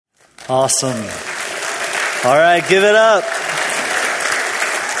Awesome. All right, give it up.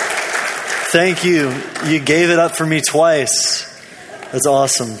 Thank you. You gave it up for me twice. That's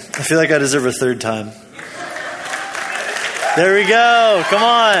awesome. I feel like I deserve a third time. There we go. Come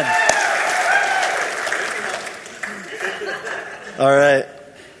on. All right.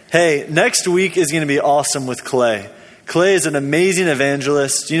 Hey, next week is going to be awesome with Clay. Clay is an amazing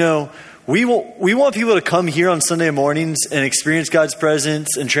evangelist. You know, we want people to come here on Sunday mornings and experience God's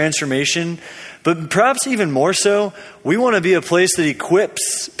presence and transformation. But perhaps even more so, we want to be a place that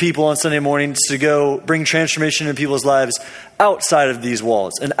equips people on Sunday mornings to go bring transformation in people's lives outside of these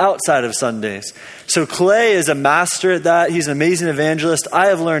walls and outside of Sundays. So Clay is a master at that. He's an amazing evangelist. I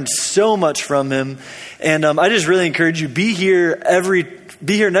have learned so much from him. And I just really encourage you, be here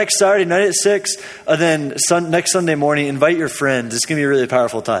next Saturday night at 6, and then next Sunday morning, invite your friends. It's going to be a really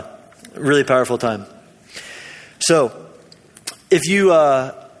powerful time. Really powerful time. So, if you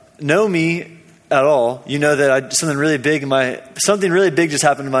know me at all, you know that something really big just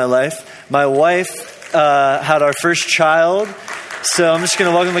happened in my life. My wife had our first child. So I'm just going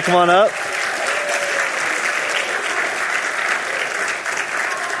to welcome her to come on up.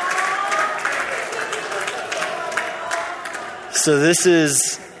 So this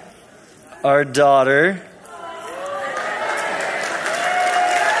is our daughter.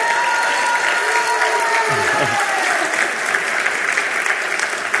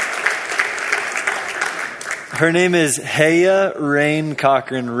 Her name is Haya Rain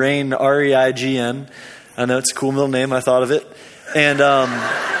Cochran. Rain, R-E-I-G-N. I know it's a cool middle name. I thought of it. And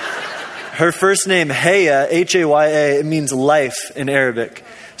her first name, Haya, H-A-Y-A, it means life in Arabic.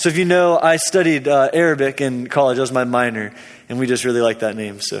 So if you know, I studied Arabic in college. That was my minor. And we just really like that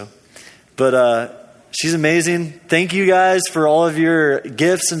name. But she's amazing. Thank you guys for all of your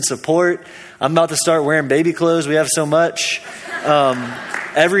gifts and support. I'm about to start wearing baby clothes. We have so much.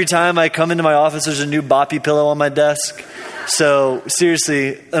 Every time I come into my office, there's a new boppy pillow on my desk. So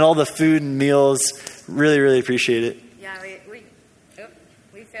seriously, and all the food and meals, really, really appreciate it. Yeah,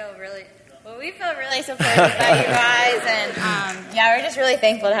 we feel really supported by you guys, and we're just really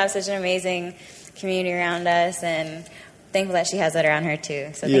thankful to have such an amazing community around us, and thankful that she has that around her too.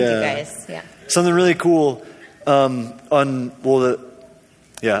 So thank you guys. Yeah. Something really cool. The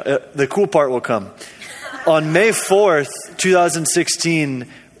cool part will come. On May 4th, 2016,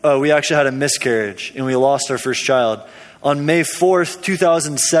 we actually had a miscarriage and we lost our first child. On May 4th,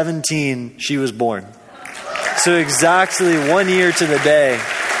 2017, she was born. So exactly 1 year to the day.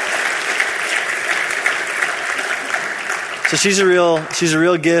 So she's a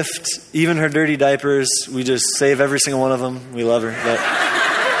real gift. Even her dirty diapers, we just save every single one of them. We love her. But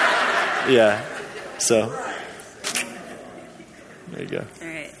yeah. So there you go.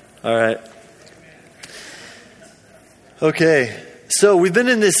 All right. Okay, so we've been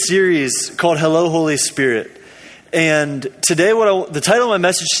in this series called Hello, Holy Spirit. And today, the title of my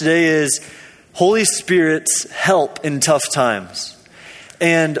message today is Holy Spirit's Help in Tough Times.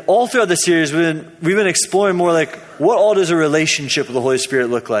 And all throughout the series, we've been exploring more like, what all does a relationship with the Holy Spirit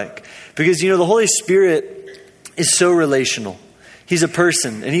look like? Because, you know, the Holy Spirit is so relational. He's a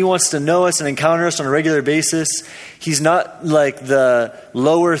person, and he wants to know us and encounter us on a regular basis. He's not like the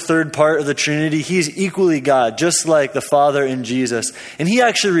lower third part of the Trinity. He's equally God, just like the Father and Jesus. And he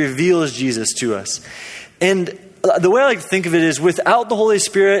actually reveals Jesus to us. And the way I like to think of it is, without the Holy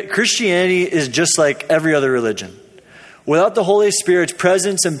Spirit, Christianity is just like every other religion. Without the Holy Spirit's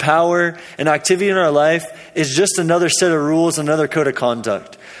presence and power and activity in our life, it's just another set of rules, another code of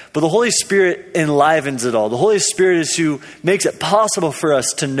conduct. But the Holy Spirit enlivens it all. The Holy Spirit is who makes it possible for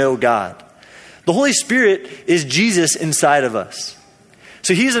us to know God. The Holy Spirit is Jesus inside of us.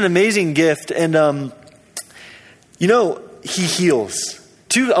 So he's an amazing gift. And, he heals.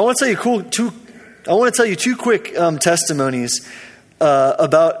 I want to tell you two quick testimonies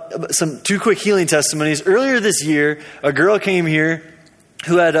about two quick healing testimonies. Earlier this year, a girl came here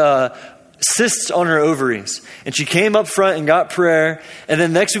who had cysts on her ovaries. And she came up front and got prayer. And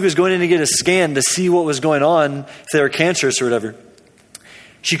then next week was going in to get a scan to see what was going on, if they were cancerous or whatever.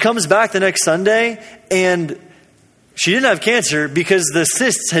 She comes back the next Sunday and she didn't have cancer because the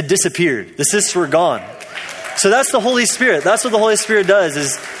cysts had disappeared. The cysts were gone. So that's the Holy Spirit. That's what the Holy Spirit does,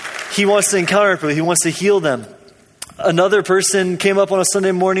 is he wants to encounter people. He wants to heal them. Another person came up on a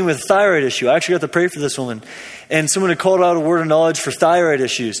Sunday morning with a thyroid issue. I actually got to pray for this woman. And someone had called out a word of knowledge for thyroid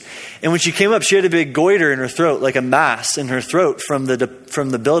issues. And when she came up, she had a big goiter in her throat, like a mass in her throat from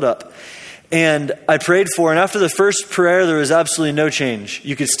the buildup. And I prayed for her. And after the first prayer, there was absolutely no change.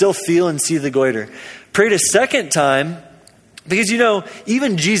 You could still feel and see the goiter. Prayed a second time because,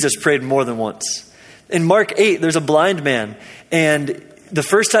 even Jesus prayed more than once. In Mark 8, there's a blind man. And the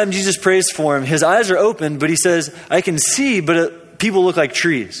first time Jesus prays for him, his eyes are open, but he says, I can see, but people look like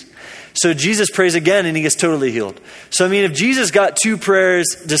trees. So Jesus prays again and he gets totally healed. So I mean, if Jesus got 2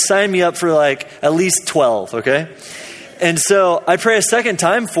 prayers, just sign me up for like at least 12, okay? And so I pray a second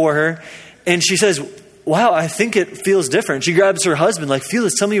time for her and she says, wow, I think it feels different. She grabs her husband, like,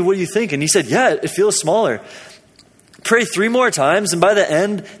 Felix, tell me, what do you think? And he said, yeah, it feels smaller. Pray 3 more times, and by the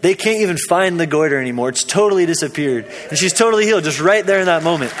end, they can't even find the goiter anymore. It's totally disappeared. And she's totally healed, just right there in that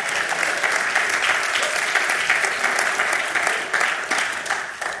moment.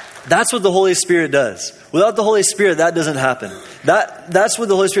 That's what the Holy Spirit does. Without the Holy Spirit, that doesn't happen. That's what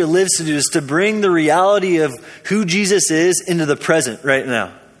the Holy Spirit lives to do, is to bring the reality of who Jesus is into the present right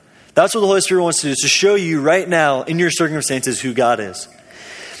now. That's what the Holy Spirit wants to do, is to show you right now in your circumstances who God is.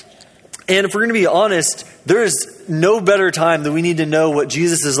 And if we're going to be honest, there is no better time that we need to know what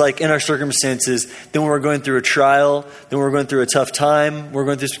Jesus is like in our circumstances than when we're going through a trial, than when we're going through a tough time, we're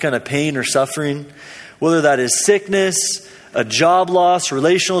going through some kind of pain or suffering, whether that is sickness, a job loss,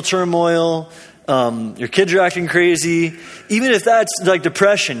 relational turmoil, your kids are acting crazy, even if that's like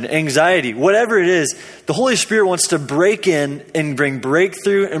depression, anxiety, whatever it is, the Holy Spirit wants to break in and bring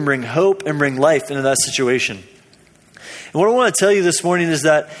breakthrough and bring hope and bring life into that situation. And what I want to tell you this morning is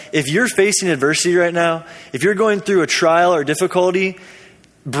that if you're facing adversity right now, if you're going through a trial or difficulty,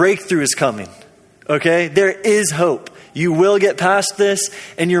 breakthrough is coming, okay? There is hope. You will get past this,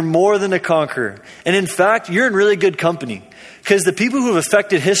 and you're more than a conqueror. And in fact, you're in really good company, because the people who have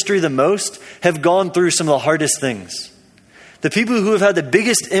affected history the most have gone through some of the hardest things. The people who have had the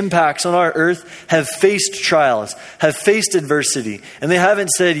biggest impacts on our earth have faced trials, have faced adversity, and they haven't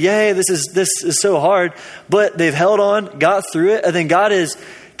said, yay, this is so hard, but they've held on, got through it, and then God has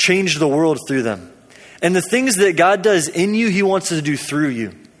changed the world through them. And the things that God does in you, he wants to do through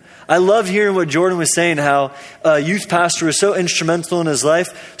you. I love hearing what Jordan was saying, how a youth pastor was so instrumental in his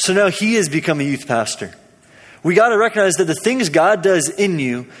life, so now he has become a youth pastor. We got to recognize that the things God does in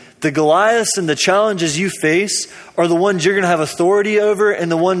you, the Goliaths and the challenges you face, are the ones you're going to have authority over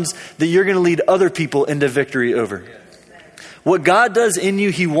and the ones that you're going to lead other people into victory over. What God does in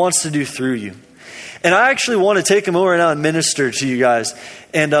you, he wants to do through you. And I actually want to take a moment right now and minister to you guys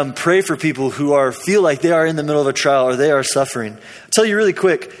and pray for people who feel like they are in the middle of a trial or they are suffering. I'll tell you really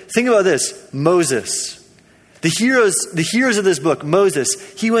quick, think about this. Moses. The heroes of this book,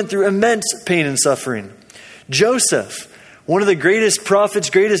 Moses, he went through immense pain and suffering. Joseph, one of the greatest prophets,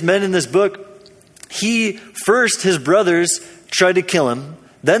 greatest men in this book, his brothers tried to kill him.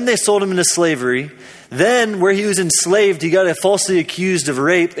 Then they sold him into slavery. Then where he was enslaved, he got falsely accused of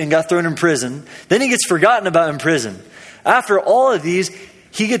rape and got thrown in prison. Then he gets forgotten about in prison. After all of these,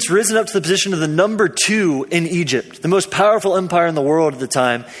 he gets risen up to the position of the number 2 in Egypt, the most powerful empire in the world at the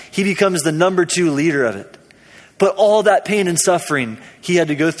time. He becomes the number 2 leader of it. But all that pain and suffering he had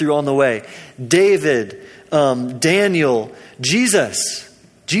to go through on the way. David, Daniel, Jesus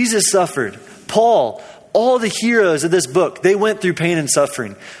suffered. Paul, all the heroes of this book, they went through pain and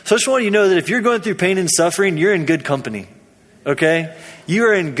suffering. So I just want you to know that if you're going through pain and suffering, you're in good company, okay? You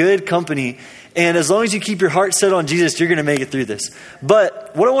are in good company. And as long as you keep your heart set on Jesus, you're going to make it through this.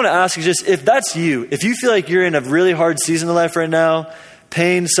 But what I want to ask is just, if that's you, if you feel like you're in a really hard season of life right now,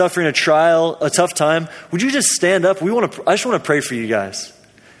 pain, suffering, a trial, a tough time, would you just stand up? I just want to pray for you guys.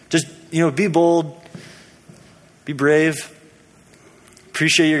 Just, be bold, be brave.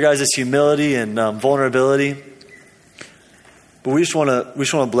 Appreciate your guys' humility and vulnerability. But we just want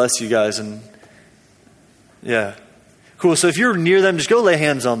to bless you guys. And yeah. Cool. So if you're near them, just go lay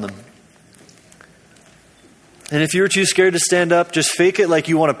hands on them. And if you're too scared to stand up, just fake it like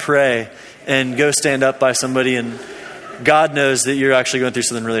you want to pray and go stand up by somebody, and God knows that you're actually going through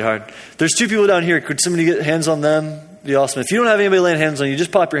something really hard. There's 2 people down here. Could somebody get hands on them? Be awesome. If you don't have anybody laying hands on you,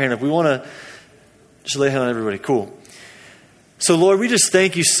 just pop your hand up. We want to just lay a hand on everybody. Cool. So Lord, we just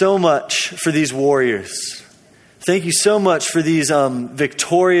thank you so much for these warriors. Thank you so much for these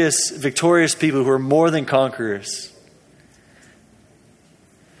victorious people who are more than conquerors.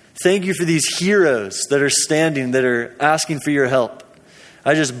 Thank you for these heroes that are standing, that are asking for your help.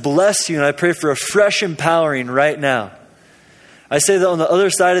 I just bless you and I pray for a fresh empowering right now. I say that on the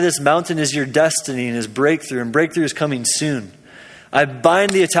other side of this mountain is your destiny and his breakthrough, and breakthrough is coming soon. I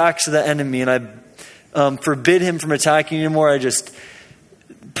bind the attacks of the enemy and I forbid him from attacking you anymore. I just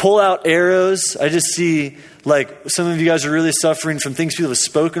pull out arrows. I just see, like, some of you guys are really suffering from things people have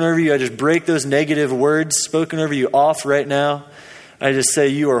spoken over you. I just break those negative words spoken over you off right now. I just say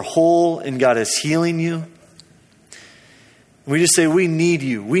you are whole and God is healing you. We just say we need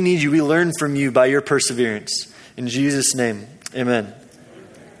you. We need you. We learn from you by your perseverance. In Jesus' name, amen.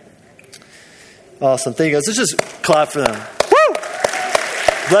 Awesome. Thank you guys. Let's just clap for them. Woo!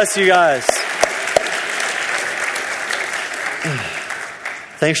 Bless you guys.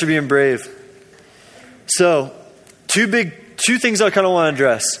 Thanks for being brave. So, two things I kind of want to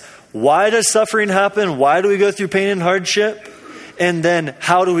address. Why does suffering happen? Why do we go through pain and hardship? And then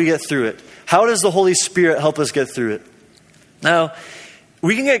how do we get through it? How does the Holy Spirit help us get through it? Now,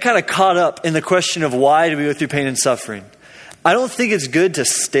 we can get kind of caught up in the question of why do we go through pain and suffering. I don't think it's good to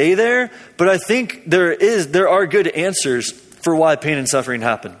stay there, but I think there are good answers for why pain and suffering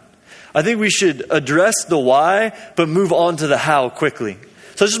happen. I think we should address the why, but move on to the how quickly.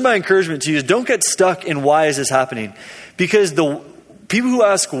 So that's just my encouragement to you is don't get stuck in why is this happening. Because the people who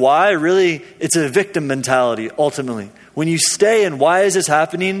ask why, really, it's a victim mentality, ultimately. When you stay in why is this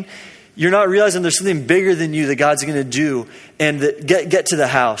happening, you're not realizing there's something bigger than you that God's going to do and that get to the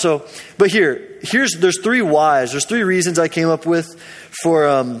how. So, but there's three whys. There's three reasons I came up with for,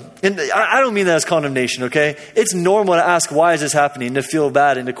 and I don't mean that as condemnation, okay? It's normal to ask why is this happening, to feel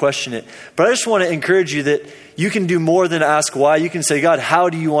bad and to question it. But I just want to encourage you that you can do more than ask why. You can say, God, how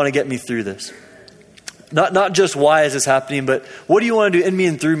do you want to get me through this? Not just why is this happening, but what do you want to do in me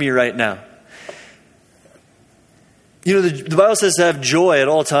and through me right now? You know, the Bible says to have joy at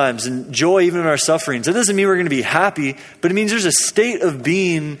all times, and joy even in our sufferings. That doesn't mean we're going to be happy, but it means there's a state of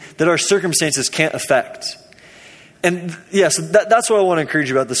being that our circumstances can't affect. And yeah, so that's what I want to encourage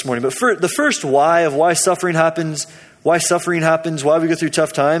you about this morning. But for the first why of why suffering happens, why we go through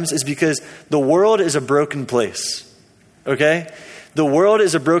tough times is because the world is a broken place. Okay? The world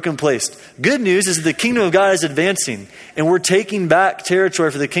is a broken place. Good news is that the kingdom of God is advancing and we're taking back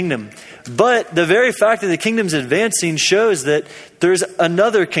territory for the kingdom. But the very fact that the kingdom's advancing shows that there's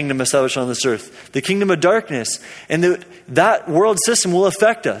another kingdom established on this earth, the kingdom of darkness. And that world system will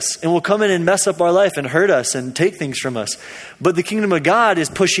affect us and will come in and mess up our life and hurt us and take things from us. But the kingdom of God is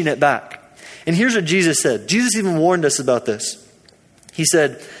pushing it back. And here's what Jesus said. Jesus even warned us about this. He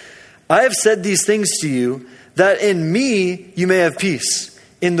said, I have said these things to you that in me you may have peace.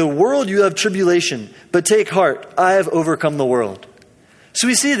 In the world you have tribulation, but take heart, I have overcome the world. So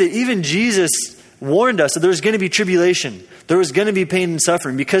we see that even Jesus warned us that there's going to be tribulation. There was going to be pain and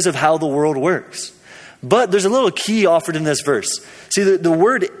suffering because of how the world works. But there's a little key offered in this verse. See, the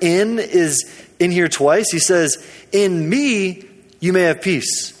word in is in here twice. He says, in me you may have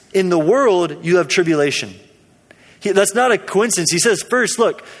peace. In the world you have tribulation. That's not a coincidence. He says first,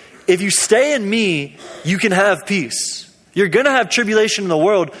 look, if you stay in me, you can have peace. You're going to have tribulation in the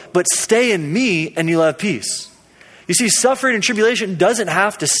world, but stay in me and you'll have peace. You see, suffering and tribulation doesn't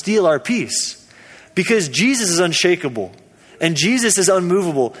have to steal our peace because Jesus is unshakable and Jesus is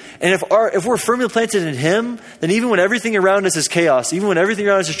unmovable. And if we're firmly planted in him, then even when everything around us is chaos, even when everything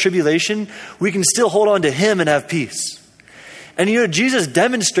around us is tribulation, we can still hold on to him and have peace. And you know, Jesus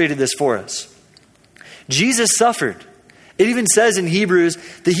demonstrated this for us. Jesus suffered. It even says in Hebrews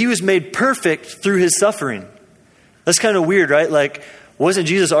that he was made perfect through his suffering. That's kind of weird, right? Like, wasn't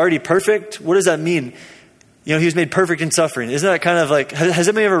Jesus already perfect? What does that mean? You know, he was made perfect in suffering. Isn't that kind of like, has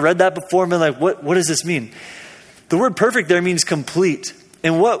anybody ever read that before and been like, what does this mean? The word perfect there means complete.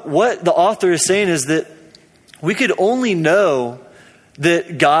 And what the author is saying is that we could only know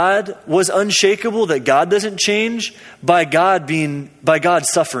that God was unshakable, that God doesn't change, by God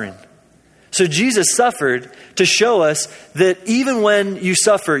suffering. So Jesus suffered to show us that even when you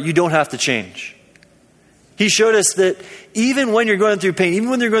suffer, you don't have to change. He showed us that even when you're going through pain, even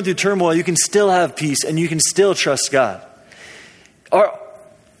when you're going through turmoil, you can still have peace and you can still trust God. Our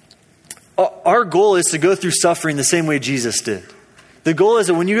goal is to go through suffering the same way Jesus did. The goal is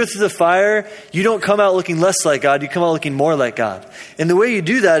that when you go through the fire, you don't come out looking less like God, you come out looking more like God. And the way you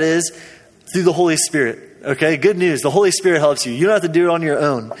do that is through the Holy Spirit. Okay, good news. The Holy Spirit helps you. You don't have to do it on your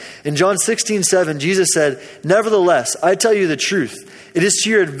own. In John 16:7, Jesus said, nevertheless, I tell you the truth. It is to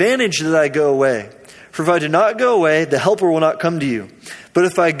your advantage that I go away. For if I do not go away, the helper will not come to you. But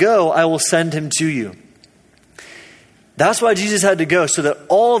if I go, I will send him to you. That's why Jesus had to go, so that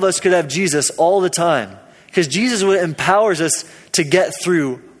all of us could have Jesus all the time. Because Jesus empowers us to get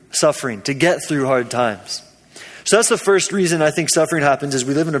through suffering, to get through hard times. So that's the first reason I think suffering happens, is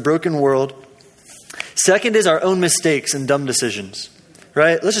we live in a broken world. Second is our own mistakes and dumb decisions,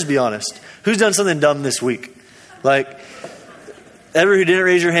 right? Let's just be honest. Who's done something dumb this week? Like, everyone who didn't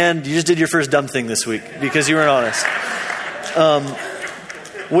raise your hand, you just did your first dumb thing this week because you weren't honest.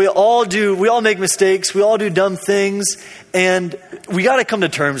 We all make mistakes. We all do dumb things. And we got to come to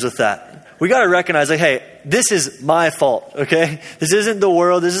terms with that. We got to recognize, like, hey, this is my fault, okay? This isn't the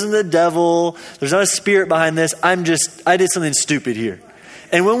world. This isn't the devil. There's not a spirit behind this. I did something stupid here.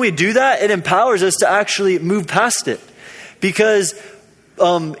 And when we do that, it empowers us to actually move past it. Because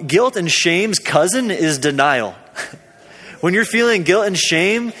guilt and shame's cousin is denial. when you're feeling guilt and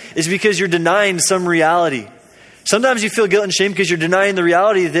shame, it's because you're denying some reality. Sometimes you feel guilt and shame because you're denying the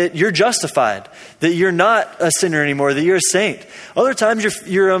reality that you're justified, that you're not a sinner anymore, that you're a saint. Other times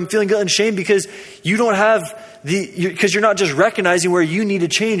you're feeling guilt and shame because you don't have because you're not just recognizing where you need to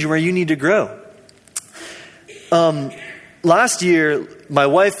change and where you need to grow. Last year, my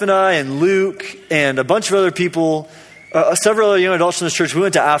wife and I and Luke and a bunch of other people, several other young adults in this church, we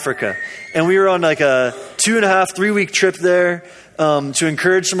went to Africa. And we were on like a 2.5, 3 week trip there to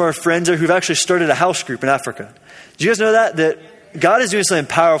encourage some of our friends there who've actually started a house group in Africa. Do you guys know that God is doing something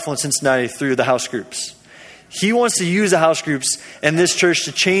powerful in Cincinnati through the house groups? He wants to use the house groups and this church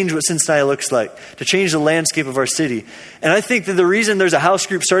to change what Cincinnati looks like, to change the landscape of our city. And I think that the reason there's a house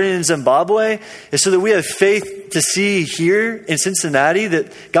group starting in Zimbabwe is so that we have faith to see here in Cincinnati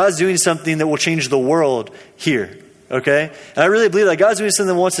that God's doing something that will change the world here. Okay? And I really believe that God's doing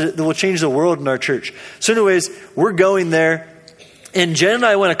something that will change the world in our church. So anyways, we're going there. And Jen and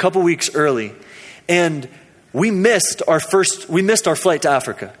I went a couple weeks early. And we missed our flight to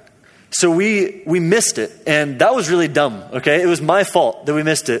Africa. So we missed it, and that was really dumb. Okay, it was my fault that we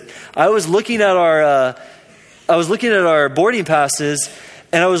missed it. I was looking at our boarding passes,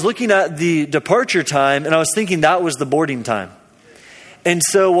 and I was looking at the departure time, and I was thinking that was the boarding time. And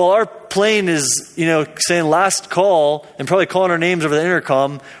so while our plane is, saying last call and probably calling our names over the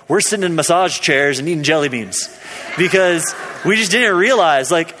intercom, we're sitting in massage chairs and eating jelly beans because we just didn't realize,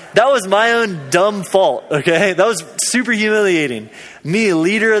 that was my own dumb fault, okay? That was super humiliating. Me,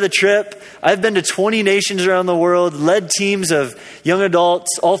 leader of the trip, I've been to 20 nations around the world, led teams of young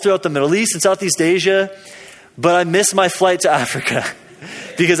adults all throughout the Middle East and Southeast Asia, but I missed my flight to Africa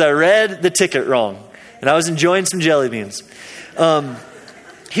because I read the ticket wrong and I was enjoying some jelly beans.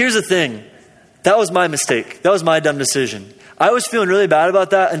 Here's the thing. That was my mistake. That was my dumb decision. I was feeling really bad about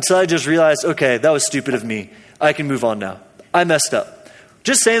that until I just realized, okay, that was stupid of me. I can move on now. I messed up.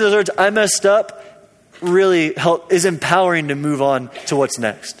 Just saying those words, I messed up, really is empowering to move on to what's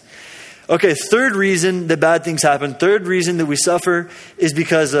next. Okay, third reason that bad things happen, third reason that we suffer is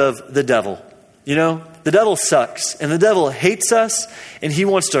because of the devil. The devil sucks, and the devil hates us, and he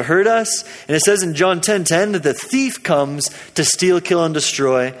wants to hurt us. And it says in John 10:10 that the thief comes to steal, kill, and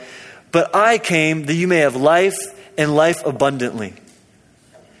destroy. But I came that you may have life and life abundantly.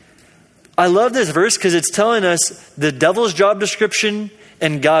 I love this verse because it's telling us the devil's job description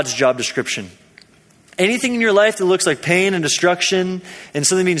and God's job description. Anything in your life that looks like pain and destruction and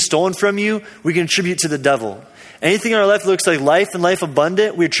something being stolen from you, we can attribute to the devil. Anything in our life that looks like life and life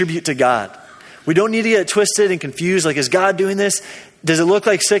abundant, we attribute to God. We don't need to get twisted and confused. Is God doing this? Does it look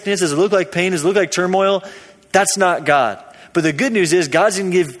like sickness? Does it look like pain? Does it look like turmoil? That's not God. But the good news is God's going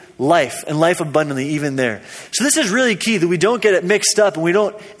to give life and life abundantly even there. So this is really key that we don't get it mixed up and we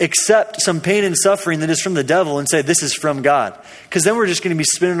don't accept some pain and suffering that is from the devil and say this is from God. Because then we're just going to be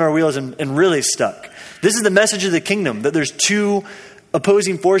spinning our wheels and really stuck. This is the message of the kingdom, that there's two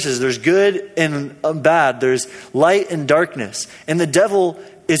opposing forces. There's good and bad. There's light and darkness. And the devil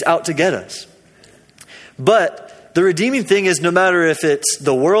is out to get us. But the redeeming thing is no matter if it's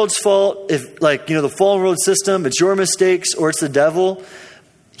the world's fault, if the fallen world system, it's your mistakes or it's the devil,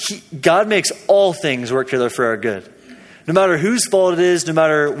 God makes all things work together for our good. No matter whose fault it is, no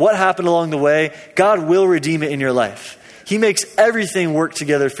matter what happened along the way, God will redeem it in your life. He makes everything work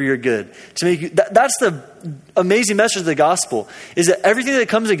together for your good. To make you, that's the amazing message of the gospel, is that everything that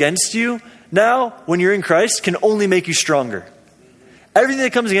comes against you now, when you're in Christ, can only make you stronger. Everything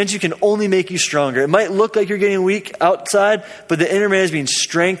that comes against you can only make you stronger. It might look like you're getting weak outside, but the inner man is being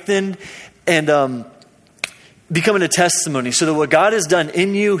strengthened and becoming a testimony so that what God has done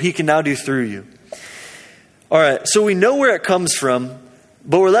in you, he can now do through you. All right, so we know where it comes from,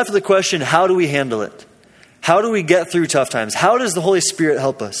 but we're left with the question, how do we handle it? How do we get through tough times? How does the Holy Spirit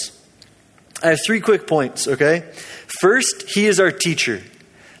help us? I have 3 quick points, okay? First, he is our teacher.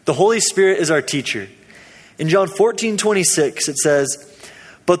 The Holy Spirit is our teacher. In John 14:26, it says,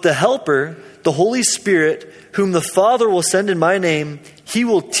 "But the Helper, the Holy Spirit, whom the Father will send in my name, he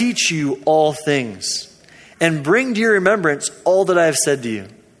will teach you all things and bring to your remembrance all that I have said to you."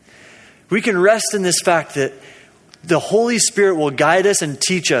 We can rest in this fact that the Holy Spirit will guide us and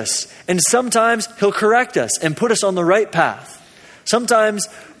teach us. And sometimes he'll correct us and put us on the right path. Sometimes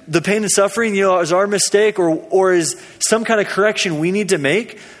the pain and suffering, is our mistake or is some kind of correction we need to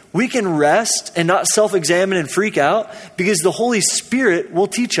make. We can rest and not self-examine and freak out because the Holy Spirit will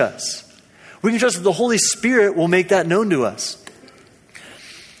teach us. We can trust that the Holy Spirit will make that known to us.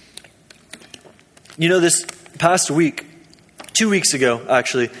 This past week, 2 weeks ago,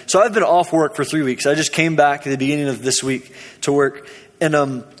 actually. So I've been off work for 3 weeks. I just came back at the beginning of this week to work. And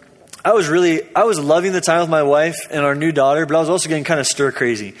I was loving the time with my wife and our new daughter, but I was also getting kind of stir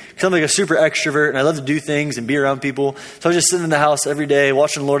crazy. Because I'm like a super extrovert and I love to do things and be around people. So I was just sitting in the house every day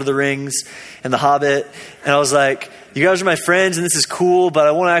watching Lord of the Rings and The Hobbit. And I was like, you guys are my friends and this is cool, but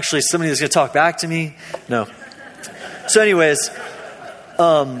I want to actually somebody that's going to talk back to me. No. So anyways,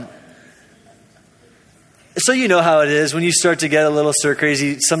 so you know how it is when you start to get a little stir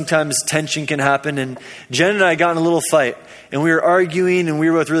crazy. Sometimes tension can happen, and Jen and I got in a little fight, and we were arguing, and we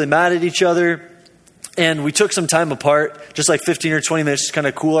were both really mad at each other, and we took some time apart, just like 15 or 20 minutes, to kind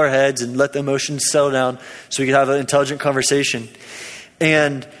of cool our heads and let the emotions settle down so we could have an intelligent conversation.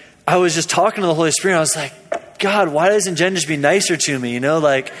 And I was just talking to the Holy Spirit, and I was like, God, why doesn't Jen just be nicer to me?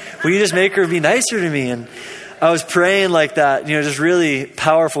 Like, will you just make her be nicer to me? And I was praying like that, just really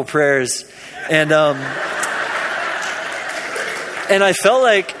powerful prayers. And I felt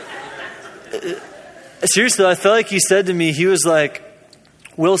like, seriously, I felt like he said to me, he was like,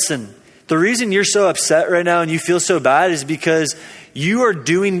 Wilson, the reason you're so upset right now and you feel so bad is because you are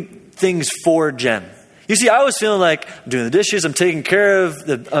doing things for Jen. You see, I was feeling like I'm doing the dishes, I'm taking care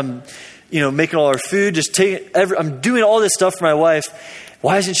of I'm making all our food, I'm doing all this stuff for my wife.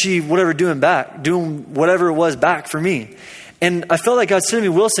 Why isn't she doing whatever it was back for me? And I felt like God said to me,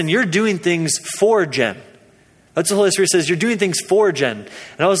 Wilson, you're doing things for Jen. That's what the Holy Spirit says. You're doing things for Jen.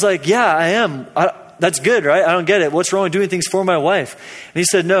 And I was like, yeah, I am. That's good, right? I don't get it. What's wrong with doing things for my wife? And he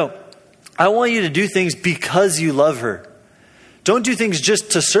said, no, I want you to do things because you love her. Don't do things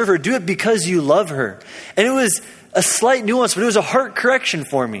just to serve her. Do it because you love her. And it was a slight nuance, but it was a heart correction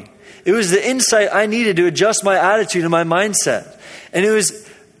for me. It was the insight I needed to adjust my attitude and my mindset. And it was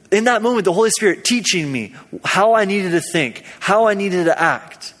in that moment, the Holy Spirit teaching me how I needed to think, how I needed to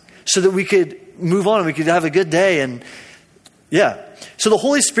act, so that we could move on and we could have a good day. And yeah. So the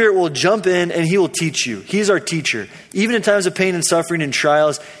Holy Spirit will jump in and he will teach you. He's our teacher. Even in times of pain and suffering and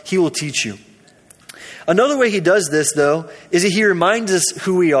trials, he will teach you. Another way he does this, though, is that he reminds us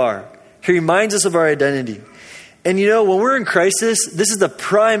who we are. He reminds us of our identity. And when we're in crisis, this is the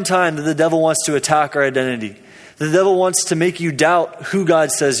prime time that the devil wants to attack our identity. The devil wants to make you doubt who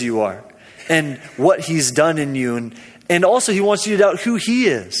God says you are and what he's done in you. And also he wants you to doubt who he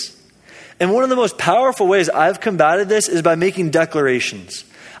is. And one of the most powerful ways I've combated this is by making declarations.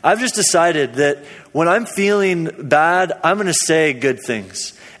 I've just decided that when I'm feeling bad, I'm going to say good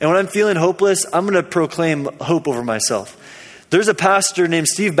things. And when I'm feeling hopeless, I'm going to proclaim hope over myself. There's a pastor named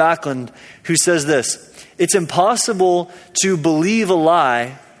Steve Backlund who says this: it's impossible to believe a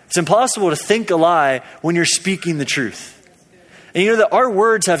lie. It's impossible to think a lie when you're speaking the truth. And that our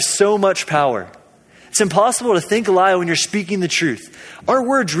words have so much power. It's impossible to think a lie when you're speaking the truth. Our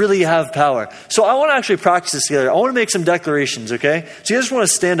words really have power. So I want to actually practice this together. I want to make some declarations, okay? So you guys want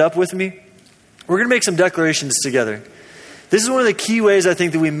to stand up with me? We're going to make some declarations together. This is one of the key ways I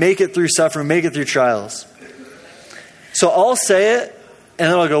think that we make it through suffering, make it through trials. So I'll say it,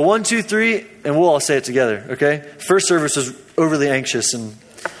 and then I'll go 1, 2, 3, and we'll all say it together, okay? First service was overly anxious and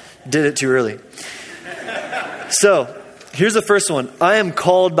did it too early. So here's the first one. I am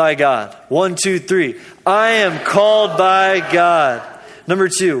called by God. 1, 2, 3. I am called by God. Number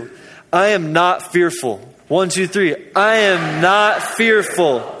 2, I am not fearful. 1, 2, 3. I am not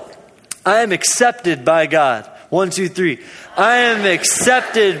fearful. I am accepted by God. 1, 2, 3. I am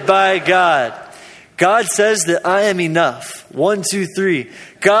accepted by God. God says that I am enough. 1, 2, 3.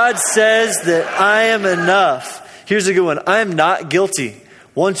 God says that I am enough. Here's a good one. I am not guilty.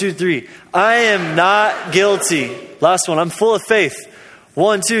 1, 2, 3. I am not guilty. Last one. I'm full of faith.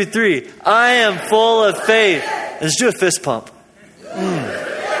 1, 2, 3. I am full of faith. Let's do a fist pump.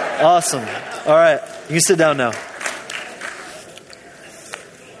 Awesome. All right. You can sit down now.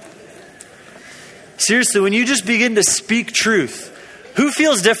 Seriously, when you just begin to speak truth, who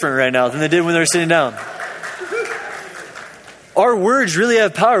feels different right now than they did when they were sitting down? Our words really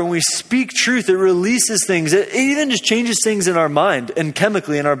have power. When we speak truth, it releases things. It even just changes things in our mind and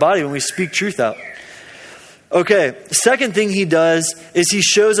chemically in our body when we speak truth out. Okay, the second thing he does is he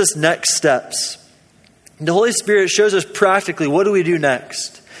shows us next steps. The Holy Spirit shows us practically, what do we do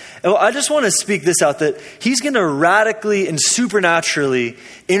next? And I just want to speak this out, that he's going to radically and supernaturally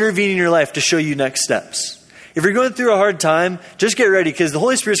intervene in your life to show you next steps. If you're going through a hard time, just get ready, because the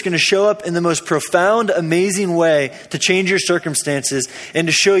Holy Spirit's going to show up in the most profound, amazing way to change your circumstances and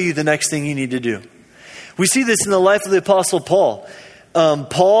to show you the next thing you need to do. We see this in the life of the Apostle Paul.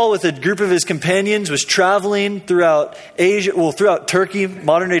 Paul, with a group of his companions, was traveling throughout Asia, throughout Turkey,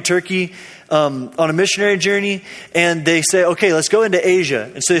 modern day Turkey, on a missionary journey. And they say, okay, let's go into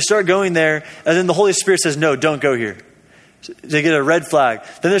Asia. And so they start going there. And then the Holy Spirit says, no, don't go here. They get a red flag.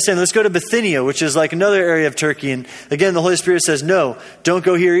 Then they're saying, let's go to Bithynia, which is like another area of Turkey. And again, the Holy Spirit says, no, don't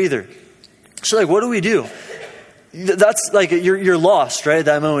go here either. So like, what do we do? That's like, you're lost, right? At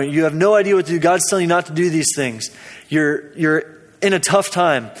that moment, you have no idea what to do. God's telling you not to do these things. You're in a tough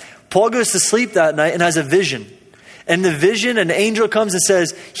time. Paul goes to sleep that night and has a vision. And the vision, an angel comes and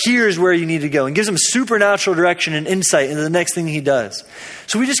says, here's where you need to go, and gives him supernatural direction and insight into the next thing he does.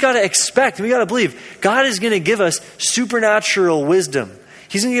 So we just got to expect, we got to believe God is going to give us supernatural wisdom.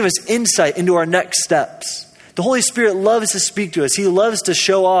 He's going to give us insight into our next steps. The Holy Spirit loves to speak to us. He loves to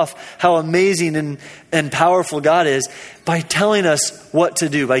show off how amazing and powerful God is by telling us what to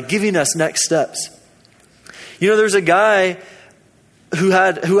do, by giving us next steps. You know, there's a guy who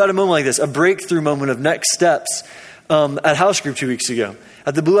had a moment like this, a breakthrough moment of next steps at house group 2 weeks ago.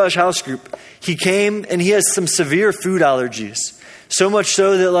 At the Blue Ash house group, he came and he has some severe food allergies. So much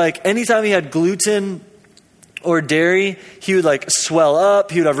so that like anytime he had gluten or dairy, he would like swell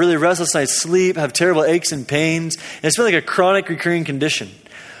up. He would have really restless night's sleep, have terrible aches and pains. And it's been like a chronic recurring condition.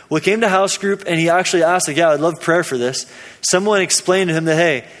 Well, he came to house group and he actually asked, like, yeah, I'd love prayer for this. Someone explained to him that,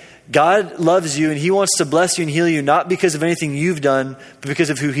 hey, God loves you and he wants to bless you and heal you, not because of anything you've done, but because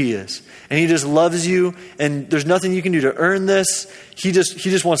of who he is. And he just loves you and there's nothing you can do to earn this. He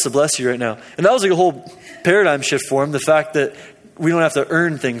just wants to bless you right now. And that was like a whole paradigm shift for him, the fact that we don't have to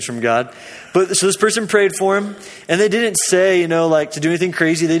earn things from God. But so this person prayed for him and they didn't say, like to do anything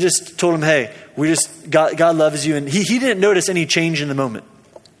crazy. They just told him, hey, God loves you. And he didn't notice any change in the moment.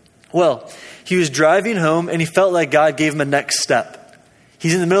 Well, he was driving home and he felt like God gave him a next step.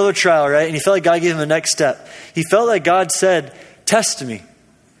 He's in the middle of a trial, right? And he felt like God gave him a next step. He felt like God said, test me.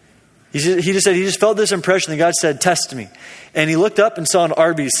 He just felt this impression that God said, test me. And he looked up and saw an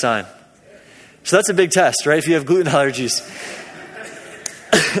Arby's sign. So that's a big test, right? If you have gluten allergies.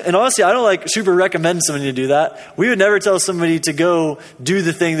 And honestly, I don't super recommend somebody to do that. We would never tell somebody to go do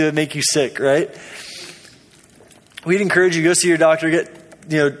the thing that would make you sick, right? We'd encourage you to go see your doctor,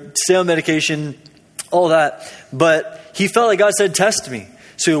 stay on medication, all that. But he felt like God said, test me.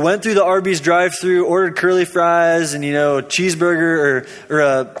 So he went through the Arby's drive-thru, ordered curly fries and, cheeseburger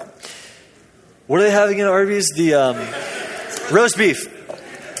or what are they having in Arby's? The roast beef.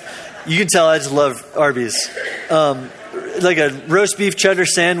 You can tell I just love Arby's. Like a roast beef cheddar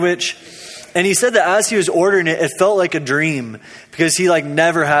sandwich. And he said that as he was ordering it, it felt like a dream because he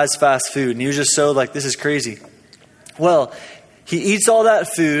never has fast food. And he was just so this is crazy. Well, he eats all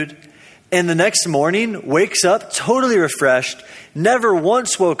that food and the next morning wakes up totally refreshed, never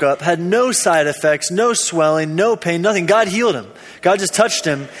once woke up, had no side effects, no swelling, no pain, nothing. God healed him. God just touched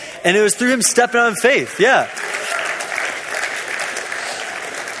him. And it was through him stepping out in faith. Yeah.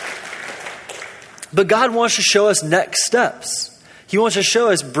 But God wants to show us next steps. He wants to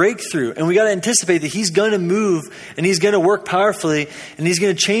show us breakthrough. And we got to anticipate that he's going to move and he's going to work powerfully and he's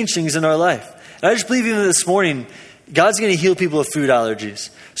going to change things in our life. And I just believe even this morning, God's going to heal people with food allergies.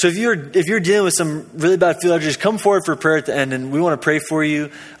 So if you're dealing with some really bad food allergies, come forward for prayer at the end and we want to pray for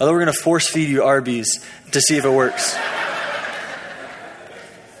you. Although we're going to force feed you Arby's to see if it works.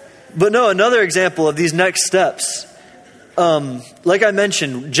 But no, another example of these next steps. Like I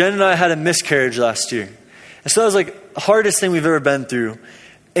mentioned, Jen and I had a miscarriage last year. And so that was the hardest thing we've ever been through.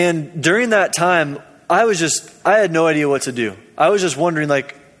 And during that time, I had no idea what to do. I was just wondering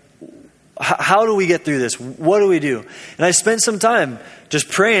how do we get through this? What do we do? And I spent some time just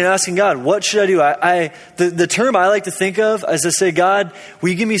praying and asking God, what should I do? The term I like to think of is to say, God, will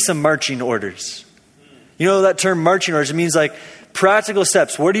you give me some marching orders? You know that term marching orders, it means practical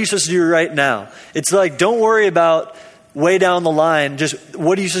steps. What are you supposed to do right now? It's don't worry about way down the line, just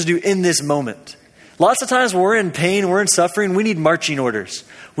what are you supposed to do in this moment? Lots of times when we're in pain, we're in suffering, we need marching orders.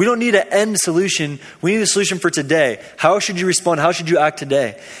 We don't need an end solution. We need a solution for today. How should you respond? How should you act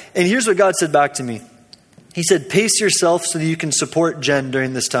today? And here's what God said back to me. He said, pace yourself so that you can support Jen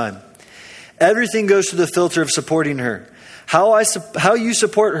during this time. Everything goes through the filter of supporting her. How you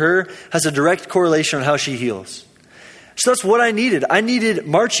support her has a direct correlation on how she heals. So that's what I needed. I needed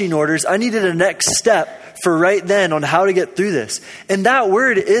marching orders. I needed a next step for right then on how to get through this. And that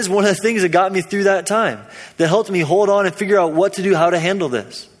word is one of the things that got me through that time, that helped me hold on and figure out what to do, how to handle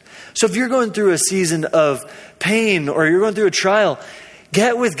this. So if you're going through a season of pain or you're going through a trial,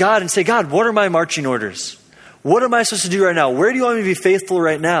 get with God and say, God, what are my marching orders? What am I supposed to do right now? Where do you want me to be faithful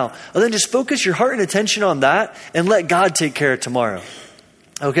right now? And then just focus your heart and attention on that and let God take care of tomorrow.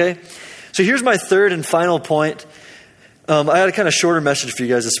 Okay? So here's my third and final point. I had a kind of shorter message for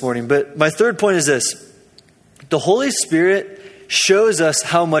you guys this morning, but my third point is this. The Holy Spirit shows us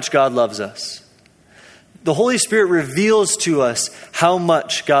how much God loves us. The Holy Spirit reveals to us how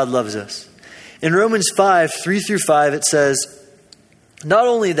much God loves us. In Romans 5, 3-5, it says, "Not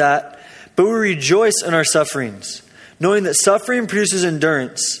only that, but we rejoice in our sufferings, knowing that suffering produces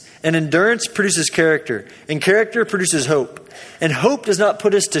endurance, and endurance produces character, and character produces hope. And hope does not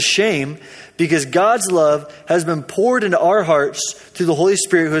put us to shame, because God's love has been poured into our hearts through the Holy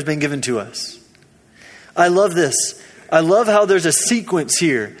Spirit who has been given to us." I love this. I love how there's a sequence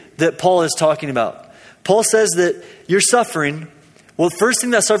here that Paul is talking about. Paul says that you're suffering. Well, the first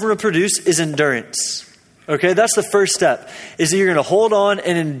thing that suffering will produce is endurance. Okay, that's the first step, is that you're going to hold on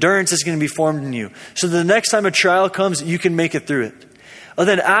and endurance is going to be formed in you. So the next time a trial comes, you can make it through it. And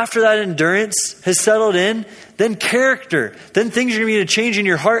then after that endurance has settled in, then character, then things are going to begin to change in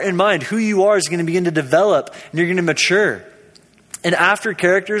your heart and mind. Who you are is going to begin to develop and you're going to mature. And after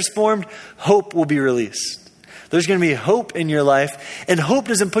character is formed, hope will be released. There's going to be hope in your life, and hope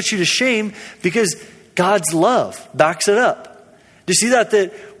doesn't put you to shame because God's love backs it up. Do you see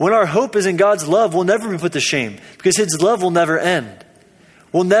that when our hope is in God's love, we'll never be put to shame because His love will never end.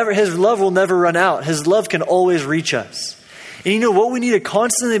 His love will never run out. His love can always reach us. And you know what we need to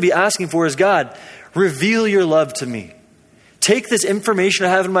constantly be asking for is, God, reveal your love to me. Take this information I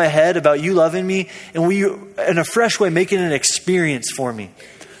have in my head about you loving me, and will you, in a fresh way, make it an experience for me.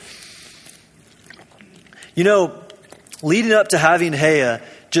 You know, leading up to having Haya,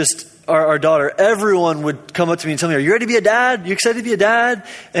 just our daughter, everyone would come up to me and tell me, "Are you ready to be a dad? You excited to be a dad?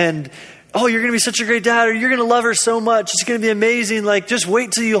 And oh, you're going to be such a great dad, or you're going to love her so much. It's going to be amazing. Like, just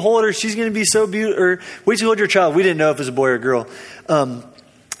wait till you hold her. She's going to be so beautiful." Or wait till you hold your child. We didn't know if it was a boy or a girl.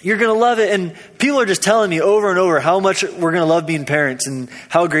 You're going to love it. And people are just telling me over and over how much we're going to love being parents and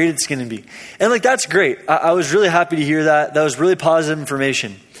how great it's going to be. And like, that's great. I was really happy to hear that. That was really positive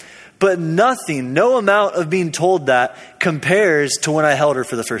information. But no amount of being told that compares to when I held her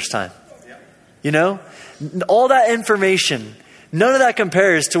for the first time. You know, all that information, none of that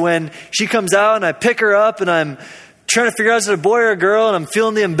compares to when she comes out and I pick her up and I'm trying to figure out if it's a boy or a girl, and I'm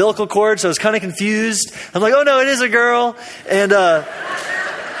feeling the umbilical cord, so I was kind of confused. I'm like, "Oh no, it is a girl." And that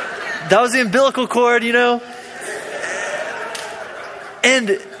was the umbilical cord, you know.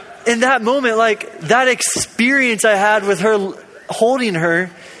 And in that moment, like that experience I had with her, holding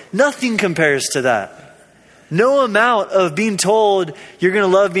her, nothing compares to that. No amount of being told you're going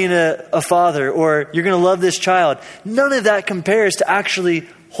to love being a father or you're going to love this child, none of that compares to actually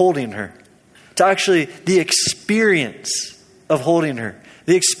holding her, to actually the experience of holding her,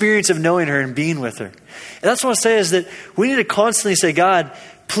 the experience of knowing her and being with her. And that's what I say, is that we need to constantly say, "God,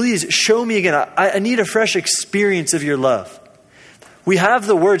 please show me again. I need a fresh experience of your love." We have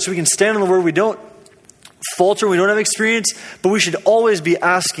the word, so we can stand on the word. We don't falter, we don't have experience, but we should always be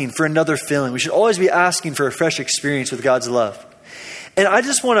asking for another feeling. We should always be asking for a fresh experience with God's love. And I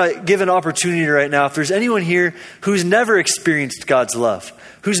just want to give an opportunity right now, if there's anyone here who's never experienced God's love,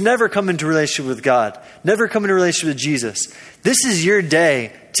 who's never come into relationship with God, never come into relationship with Jesus, this is your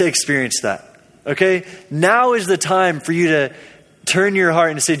day to experience that. Okay? Now is the time for you to turn your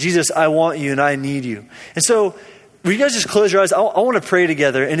heart and to say, "Jesus, I want you and I need you." And so, will you guys just close your eyes? I want to pray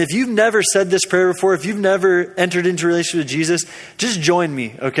together. And if you've never said this prayer before, if you've never entered into a relationship with Jesus, just join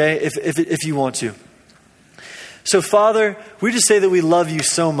me, okay? If you want to. So Father, we just say that we love you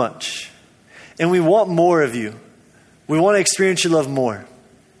so much. And we want more of you. We want to experience your love more.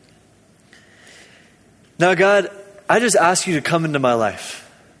 Now God, I just ask you to come into my life.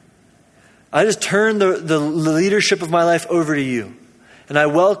 I just turn the leadership of my life over to you. And I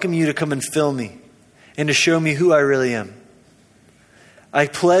welcome you to come and fill me, and to show me who I really am. I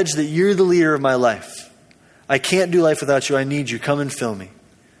pledge that you're the leader of my life. I can't do life without you. I need you. Come and fill me.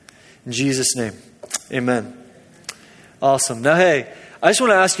 In Jesus' name, amen. Awesome. Now, hey, I just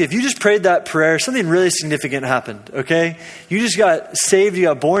want to ask you, if you just prayed that prayer, something really significant happened, okay? You just got saved, you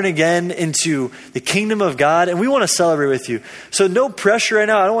got born again into the kingdom of God, and we want to celebrate with you. So no pressure right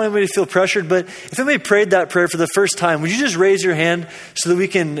now. I don't want anybody to feel pressured, but if anybody prayed that prayer for the first time, would you just raise your hand so that we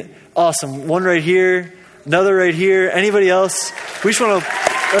can... Awesome. One right here, another right here. Anybody else? We just want to,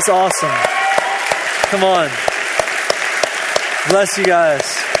 that's awesome. Come on. Bless you guys.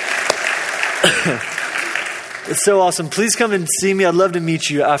 It's so awesome. Please come and see me. I'd love to meet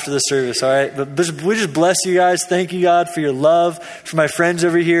you after the service, all right? But we just bless you guys. Thank you, God, for your love, for my friends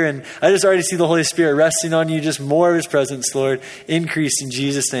over here. And I just already see the Holy Spirit resting on you. Just more of his presence, Lord. Increase in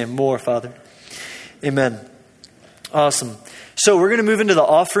Jesus' name. More, Father. Amen. Awesome. So we're going to move into the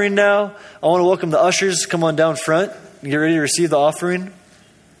offering now. I want to welcome the ushers. Come on down front and get ready to receive the offering.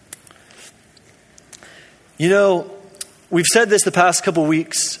 You know, we've said this the past couple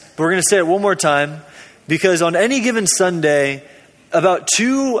weeks, but we're going to say it one more time, because on any given Sunday, about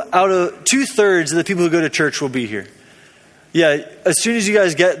 2/3 of the people who go to church will be here. Yeah, as soon as you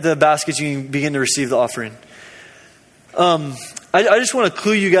guys get the baskets, you can begin to receive the offering. I just want to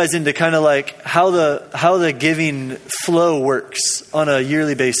clue you guys into kind of like how the giving flow works on a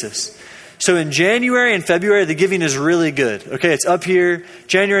yearly basis. So in January and February, the giving is really good. Okay, it's up here.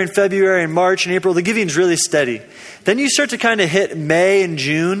 January and February and March and April, the giving is really steady. Then you start to kind of hit May and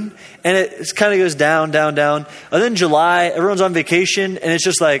June, and it kind of goes down, down, down. And then July, everyone's on vacation, and it's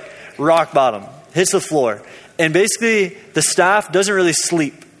just like rock bottom, hits the floor. And basically, the staff doesn't really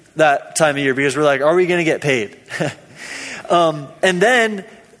sleep that time of year because we're like, are we going to get paid? And then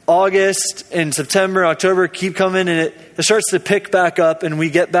August and September, October keep coming, and it starts to pick back up, and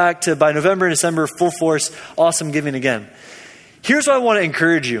we get back to, by November and December, full force, awesome giving again. Here's what I want to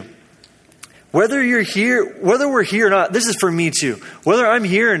encourage you. Whether we're here or not, this is for me too. Whether I'm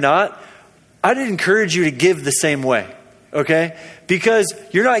here or not, I'd encourage you to give the same way, okay? Because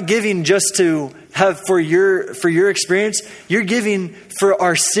you're not giving just to have for your experience. You're giving for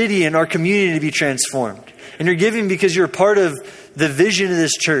our city and our community to be transformed. And you're giving because you're part of the vision of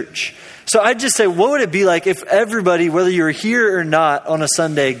this church. So I'd just say, what would it be like if everybody, whether you were here or not on a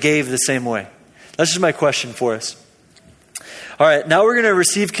Sunday, gave the same way? That's just my question for us. All right, now we're going to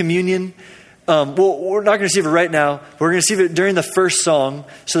receive communion. We're not going to receive it right now. We're going to receive it during the first song.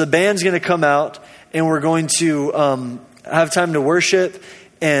 So the band's going to come out, and we're going to have time to worship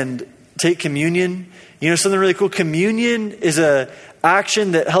and take communion. You know, something really cool. Communion is an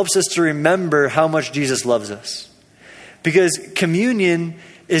action that helps us to remember how much Jesus loves us. Because communion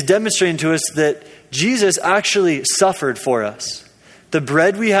is demonstrating to us that Jesus actually suffered for us. The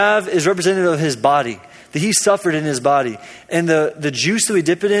bread we have is representative of his body, that he suffered in his body. And the juice that we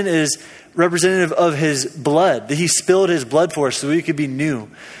dip it in is representative of his blood, that he spilled his blood for us so we could be new.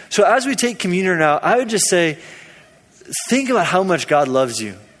 So as we take communion now, I would just say, think about how much God loves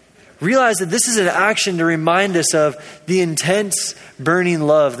you. Realize that this is an action to remind us of the intense, burning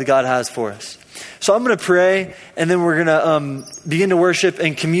love that God has for us. So I'm going to pray, and then we're going to begin to worship.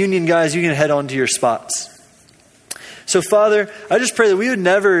 And communion, guys, you can head on to your spots. So Father, I just pray that we would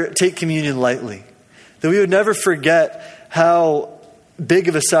never take communion lightly, that we would never forget how big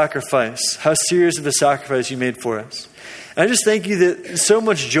of a sacrifice, how serious of a sacrifice you made for us. And I just thank you that so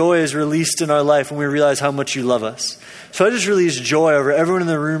much joy is released in our life when we realize how much you love us. So I just release joy over everyone in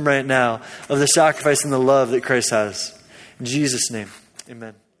the room right now of the sacrifice and the love that Christ has. In Jesus' name,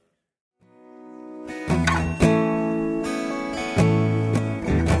 amen.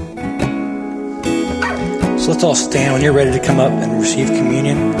 So let's all stand. When you're ready to come up and receive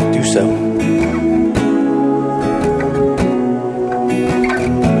communion, do so.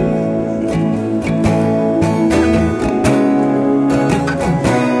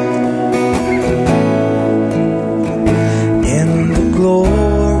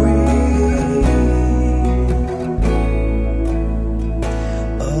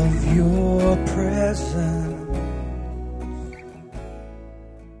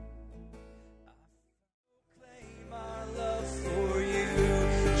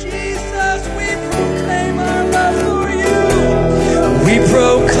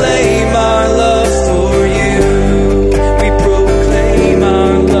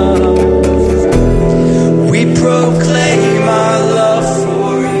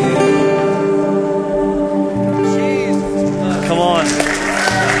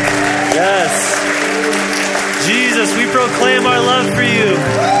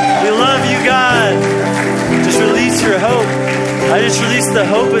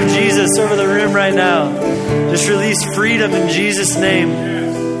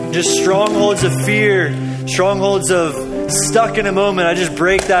 Strongholds of stuck in a moment, I just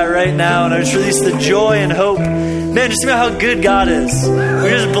break that right now, and I just release the joy and hope. Man, just think about how good God is. We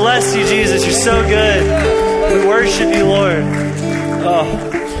just bless you, Jesus. You're so good. We worship you, Lord.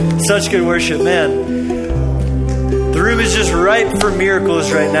 Oh, such good worship, man. The room is just ripe for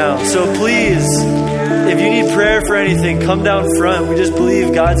miracles right now. So please, if you need prayer for anything, come down front. We just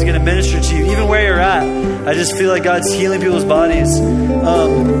believe God's going to minister to you, even where you're at. I just feel like God's healing people's bodies.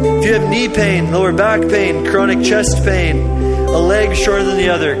 If you have knee pain, lower back pain, chronic chest pain, a leg shorter than the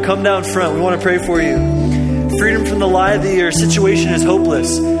other, come down front. We want to pray for you. Freedom from the lie that your situation is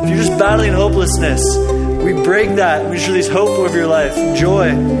hopeless. If you're just battling hopelessness, we break that. We just release hope over your life, joy.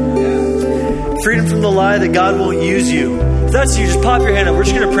 Freedom from the lie that God won't use you. If that's you, just pop your hand up. We're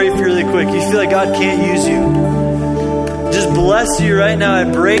just going to pray for you really quick. You feel like God can't use you. Just bless you right now.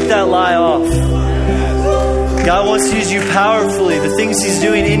 I break that lie off. God wants to use you powerfully. The things he's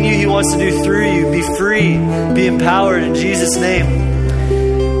doing in you, he wants to do through you. Be free. Be empowered in Jesus' name.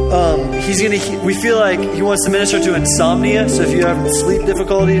 We feel like he wants to minister to insomnia. So if you have sleep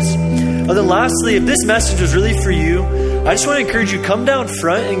difficulties. And then lastly, if this message was really for you, I just want to encourage you, come down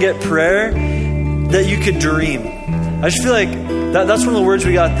front and get prayer that you could dream. I just feel like that's one of the words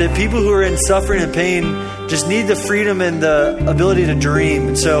we got, that people who are in suffering and pain just need the freedom and the ability to dream.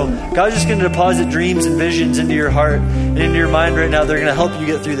 And so God's just going to deposit dreams and visions into your heart and into your mind right now. They're going to help you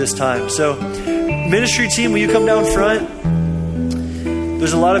get through this time. So ministry team, will you come down front?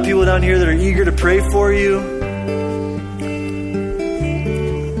 There's a lot of people down here that are eager to pray for you.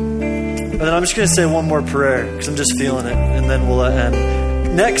 And then I'm just going to say one more prayer because I'm just feeling it, and then we'll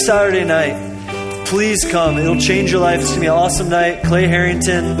end. Next Saturday night, please come. It'll change your life. It's going to be an awesome night. Clay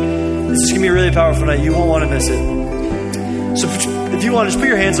Harrington. This is going to be a really powerful night. You won't want to miss it. So if you want, just put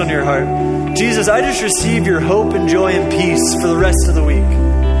your hands on your heart. Jesus, I just receive your hope and joy and peace for the rest of the week.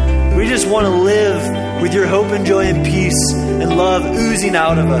 We just want to live with your hope and joy and peace and love oozing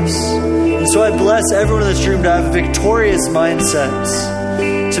out of us. And so I bless everyone in this room to have a victorious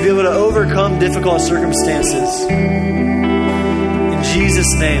mindset, to be able to overcome difficult circumstances. In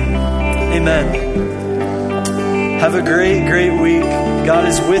Jesus' name, amen. Have a great, great week. God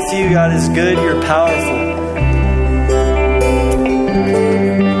is with you. God is good. You're powerful.